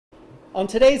On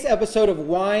today's episode of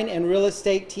Wine and Real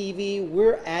Estate TV,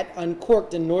 we're at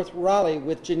Uncorked in North Raleigh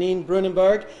with Janine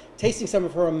Bruinenberg, tasting some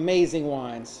of her amazing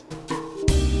wines.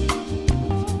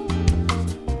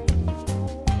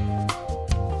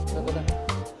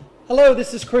 Hello,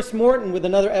 this is Chris Morton with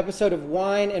another episode of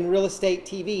Wine and Real Estate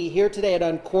TV, here today at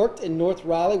Uncorked in North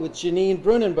Raleigh with Janine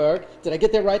Bruinenberg. Did I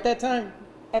get that right that time?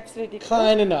 Absolutely.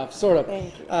 Kind enough, sort of.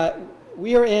 Thank you.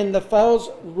 We are in the Falls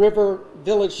River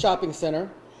Village Shopping Center.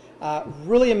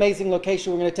 Really amazing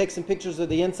location. We're going to take some pictures of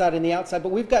the inside and the outside, but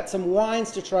we've got some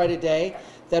wines to try today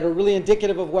that are really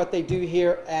indicative of what they do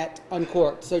here at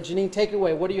Uncorked. So Janine, take it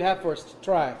away. What do you have for us to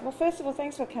try? Well, first of all,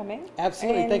 thanks for coming.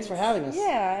 Absolutely. Thanks for having us.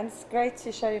 Yeah, and it's great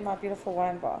to show you my beautiful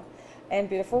wine bar and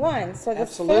beautiful wines. So the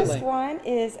Absolutely. first wine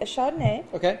is a Chardonnay,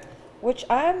 Okay. which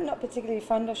I'm not particularly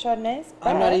fond of Chardonnays.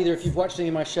 I'm not either, if you've watched any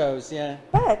of my shows, yeah.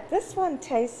 But this one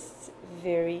tastes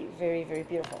very, very, very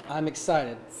beautiful. I'm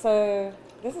excited. So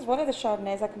this is one of the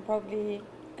Chardonnays I can probably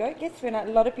get through, and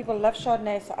a lot of people love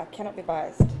Chardonnay, so I cannot be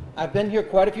biased. I've been here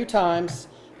quite a few times.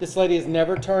 This lady has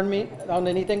never turned me on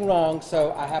anything wrong,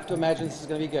 so I have to imagine this is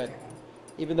going to be good,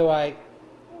 even though I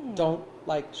don't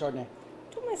like Chardonnay.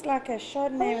 It's almost like a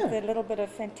Chardonnay with a little bit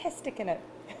of fantastic in it.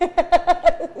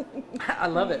 I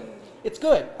love it. It's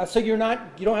good. So you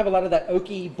don't have a lot of that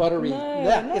oaky, buttery.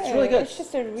 No, it's really good. It's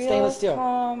just a real Stainless steel.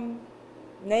 calm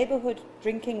neighborhood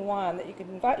drinking wine that you can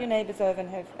invite your neighbors over and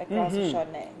have a glass of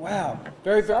Chardonnay. Wow,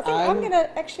 very, So very. I think I'm going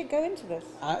to actually go into this.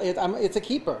 It's a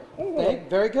keeper. Okay,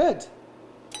 very good.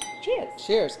 Cheers.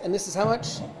 Cheers. And this is how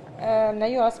much? Now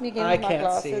you ask me again I with my can't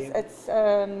glasses. see. It's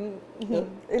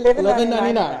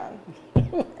 $11.99.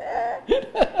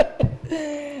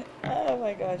 Oh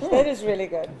my gosh, that is really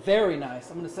good. Very nice.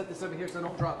 I'm going to set this over here so I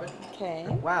don't drop it. Okay.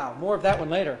 Wow, more of that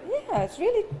one later. Yeah, it's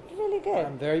really, really good.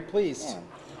 I'm very pleased. Yeah.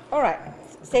 All right.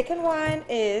 Second wine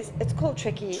it's called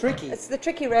Tricky. Tricky. It's the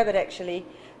Tricky Rabbit, actually.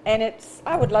 And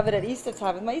I would love it at Easter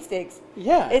time with my Easter eggs.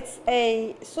 Yeah. It's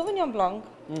a Sauvignon Blanc,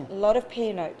 a lot of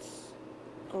pear notes.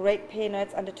 Great pear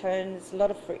notes, undertones, a lot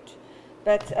of fruit.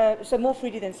 But, so more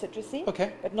fruity than citrusy.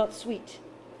 Okay. But not sweet.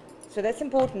 So that's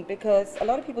important because a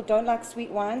lot of people don't like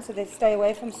sweet wine, so they stay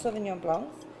away from Sauvignon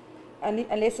Blancs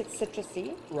unless it's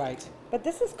citrusy. Right. But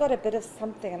this has got a bit of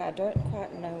something, and I don't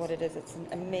quite know what it is. It's an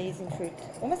amazing fruit,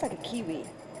 almost like a kiwi.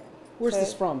 Where's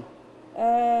this from?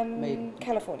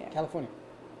 California. California.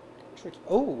 Tricky.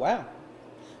 Oh, wow.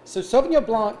 So Sauvignon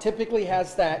Blanc typically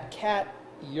has that cat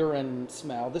urine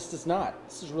smell. This does not.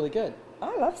 This is really good.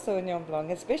 I love Sauvignon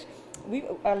Blanc, especially.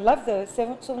 I love the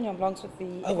Sauvignon Blancs with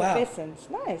the effervescence.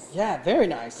 Nice. Yeah, very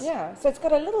nice. Yeah, so it's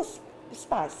got a little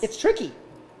spice. It's tricky.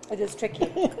 It is tricky.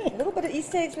 A little bit of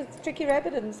Easter eggs with Tricky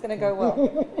Rabbit, and it's going to go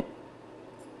well.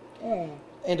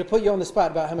 And to put you on the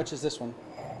spot, about how much is this one?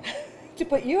 To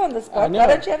put you on the I spot, know. why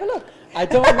don't you have a look? I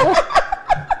don't know.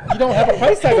 You don't have a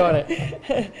price tag on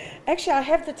it. Actually, I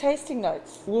have the tasting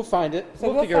notes. We'll find it.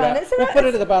 So we'll figure it find out. it. So We'll put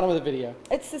it at the bottom of the video.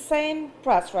 It's the same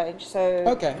price range, so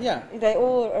Okay, yeah. they're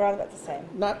all around about the same.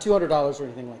 Not $200 or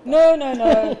anything like that.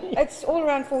 No. It's all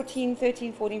around 14,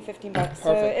 13, 14, 15 bucks.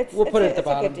 Perfect. So We'll put it at the it's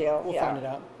bottom. a good deal. We'll yeah. find it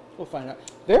out. We'll find out.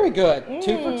 Very good. 2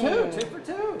 for 2. 2 for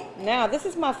 2. Now, this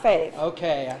is my fave.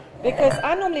 Okay. Because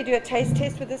I normally do a taste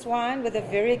test with this wine with a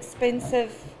very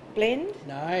expensive blend.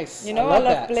 Nice. You know, I love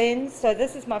that. blends, so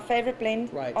this is my favorite blend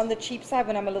on the cheap side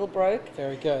when I'm a little broke.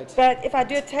 Very good. But if I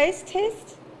do a taste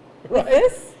test with Right.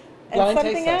 this and Blind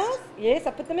something taste test. else, yes,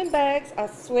 I put them in bags. I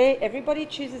swear everybody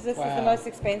chooses this as the Wow. most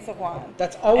expensive wine.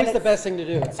 That's always And the it's- best thing to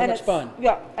do. It's so much fun.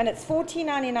 Yeah, and it's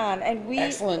 $14.99, and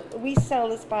Excellent. we sell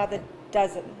this by the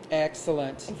dozen.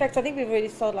 Excellent. In fact, I think we've already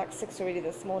sold like 6 already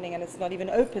this morning, and it's not even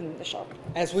open in the shop.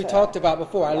 As we So, talked about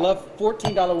before, I yeah. love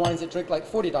 $14 wines that drink like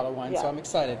 $40 wines, so Yeah. I'm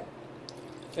excited.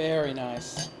 Very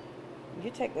nice. You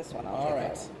take this one. I'll All take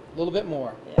right. that one. A little bit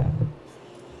more. Yeah.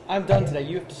 I'm done today.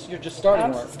 You're just starting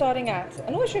I'm work. starting out.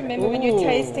 And always remember when you're Ooh.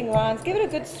 tasting wines, give it a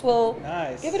good swill.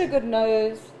 Nice. Give it a good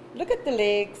nose. Look at the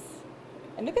legs.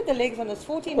 And look at the legs on this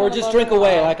 14 Or just drink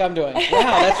away like I'm doing. Wow,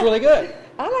 that's really good.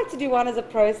 I like to do wine as a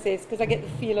process because I get the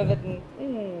feel of it.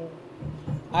 And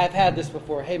I've had this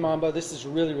before. Hey, Mambo, this is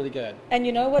really, really good. and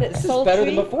you know what? It's This sultry. is better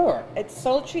than before. It's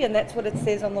sultry, and that's what it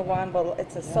says on the wine bottle.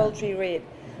 It's a sultry red.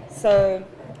 So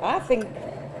I think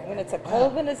when it's a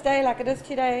cold winter's day like it is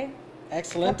today, a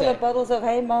Excellent. couple of bottles of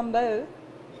Hey Mambo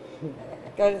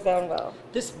goes down well.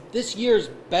 This year's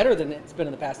better than it's been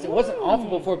in the past. It wasn't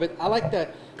awful before, but I like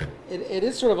that. It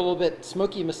is sort of a little bit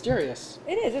smoky, mysterious.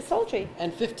 It is. It's sultry.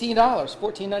 And $15, $14.99.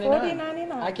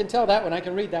 $14.99. I can tell that one. I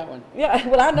can read that one. Yeah.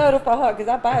 Well, I know it off by heart because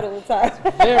I buy it all the time.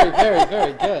 Very, very,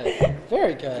 very good.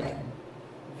 Very good.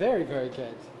 Very, very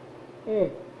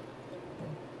good.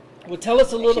 Well, tell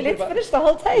us a little Actually, bit let's about. finish the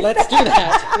whole taste. Let's do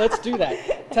that. Let's do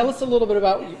that. Tell us a little bit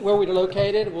about where we're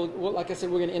located. Like I said,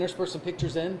 we're going to intersperse some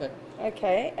pictures in, but.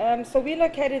 Okay, so we're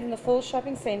located in the Falls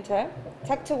Shopping Centre,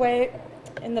 tucked away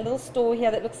in the little store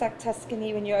here that looks like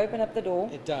Tuscany when you open up the door.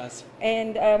 It does.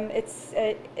 And it's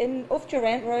off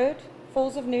Durant Road,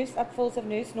 Falls of Noose,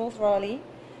 North Raleigh.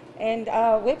 And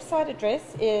our website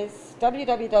address is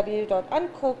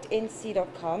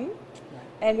www.uncorkednc.com. Right.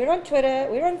 And we're on Twitter,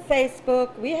 we're on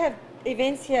Facebook, we have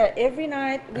events here every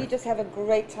night. We just have a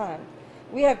great time.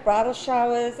 We have bridal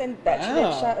showers and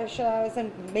bachelorette showers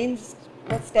and men's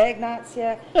stag nights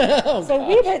here. So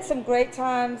we've had some great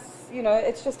times. You know,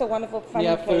 it's just a wonderful, fun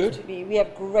place to be. We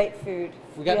have great food.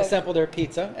 We got to sample their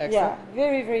pizza. Excellent. Yeah,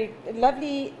 very, very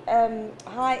lovely,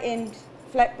 high-end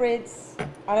flatbreads.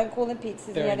 I don't call them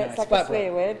pizzas. Very That's nice. like a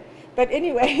swear word. But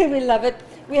anyway, we love it.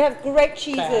 We have great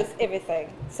cheeses, everything.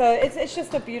 So it's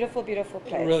just a beautiful, beautiful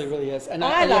place. It really, really is. And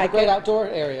I you like have a great it. outdoor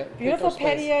area. Beautiful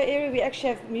patio area. We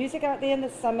actually have music out there in the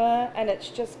summer, and it's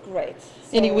just great.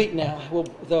 So, any week now,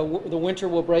 the winter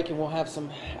will break, and we'll have some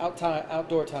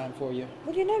outdoor time for you.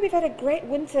 Well, you know, we've had a great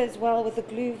winter as well with the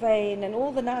Glühwein and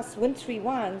all the nice wintry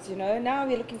wines, you know. Now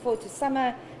we're looking forward to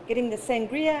summer, getting the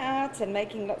sangria out and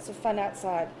making lots of fun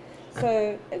outside.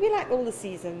 So we like all the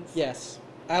seasons. Yes.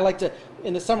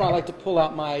 In the summer, I like to pull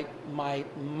out my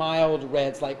mild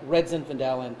reds, like Red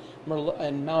Zinfandel and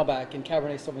Malbec and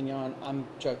Cabernet Sauvignon. I'm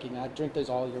joking. I drink those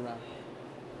all year round.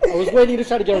 I was waiting to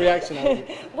try to get a reaction out of you.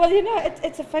 Well, you know,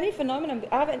 it's a funny phenomenon.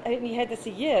 I've only had this a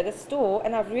year, the store,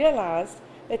 and I've realized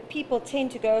that people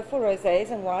tend to go for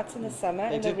rosés and whites in the summer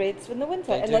and the reds in the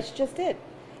winter, and that's just it.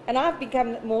 And I've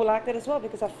become more like that as well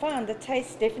because I find the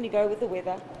tastes definitely go with the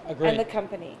weather and the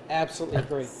company. Absolutely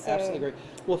agree. Absolutely agree.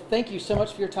 Well, thank you so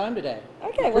much for your time today.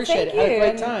 Okay, Appreciate it. Thank you.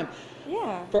 Had a great time.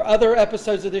 Yeah. For other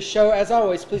episodes of this show, as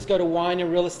always, please go to Wine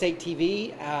and Real Estate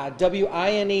TV.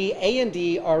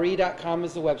 WINEANDRE.com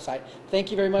is the website.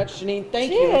 Thank you very much, Janine.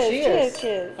 Thank you.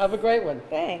 Cheers. Have a great one.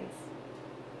 Thanks.